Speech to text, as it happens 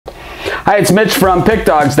Hi, it's Mitch from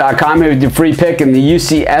PickDawgz.com here with your free pick in the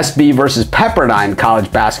UCSB versus Pepperdine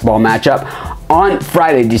college basketball matchup on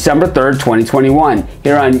Friday, December 3rd, 2021.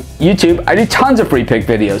 Here on YouTube, I do tons of free pick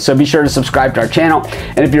videos, so be sure to subscribe to our channel.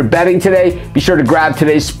 And if you're betting today, be sure to grab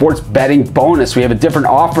today's sports betting bonus. We have a different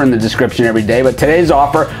offer in the description every day, but today's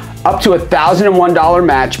offer, up to $1,001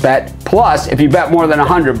 match bet, plus if you bet more than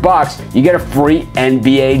 $100, you get a free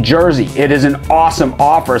NBA jersey. It is an awesome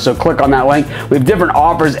offer, so click on that link. We have different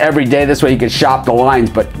offers every day. This way you can shop the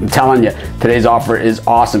lines, but I'm telling you, today's offer is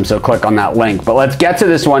awesome, so click on that link. But let's get to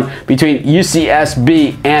this one between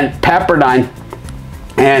UCSB and Pepperdine.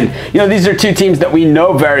 And, these are two teams that we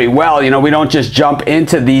know very well. We don't just jump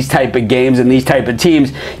into these type of games and these type of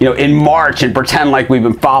teams, in March and pretend like we've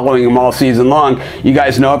been following them all season long. You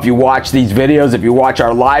guys know, if you watch these videos, if you watch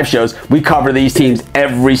our live shows, we cover these teams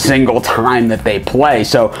every single time that they play.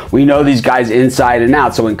 So we know these guys inside and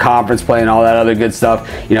out. So in conference play and all that other good stuff,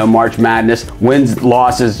 March Madness, wins,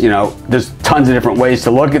 losses, there's tons of different ways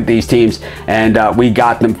to look at these teams, and we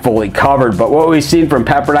got them fully covered. But what we've seen from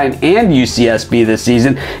Pepperdine and UCSB this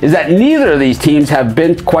season is that neither of these teams have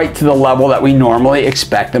been quite to the level that we normally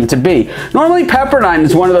expect them to be. Normally, Pepperdine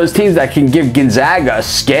is one of those teams that can give Gonzaga a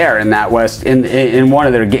scare in that West in one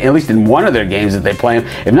of their at least in one of their games that they play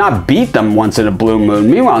them, if not beat them once in a blue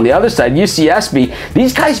moon. Meanwhile, on the other side, UCSB,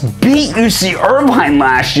 these guys beat UC Irvine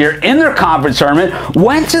last year in their conference tournament,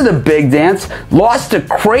 went to the big dance, lost to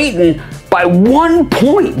Creighton by 1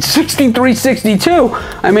 point,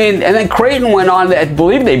 63-62. And then Creighton went on, I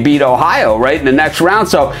believe they beat Ohio, right, in the next round.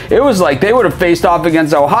 So it was like they would have faced off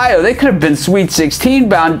against Ohio. They could have been Sweet 16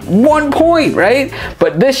 bound, 1 point, right?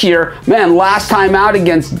 But this year, man, last time out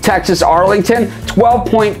against Texas Arlington,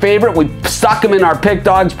 12-point favorite. We stuck them in our Pick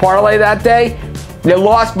Dawgz parlay that day. They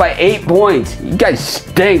lost by 8 points. You guys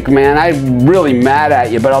stink, man. I'm really mad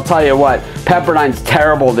at you, but I'll tell you what, Pepperdine's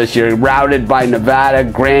terrible this year. Routed by Nevada,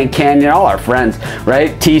 Grand Canyon, all our friends,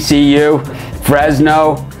 right? TCU,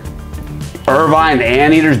 Fresno, Irvine, the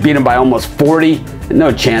Anteaters beat them by almost 40.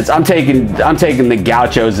 No chance. I'm taking the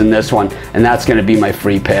Gauchos in this one, and that's going to be my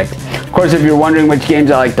free pick. Of course, if you're wondering which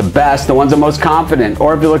games I like the best, the ones I'm most confident,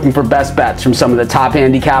 or if you're looking for best bets from some of the top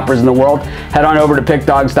handicappers in the world, head on over to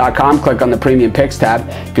PickDawgz.com, click on the Premium Picks tab.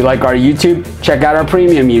 If you like our YouTube, check out our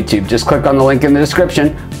Premium YouTube. Just click on the link in the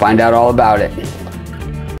description, find out all about it.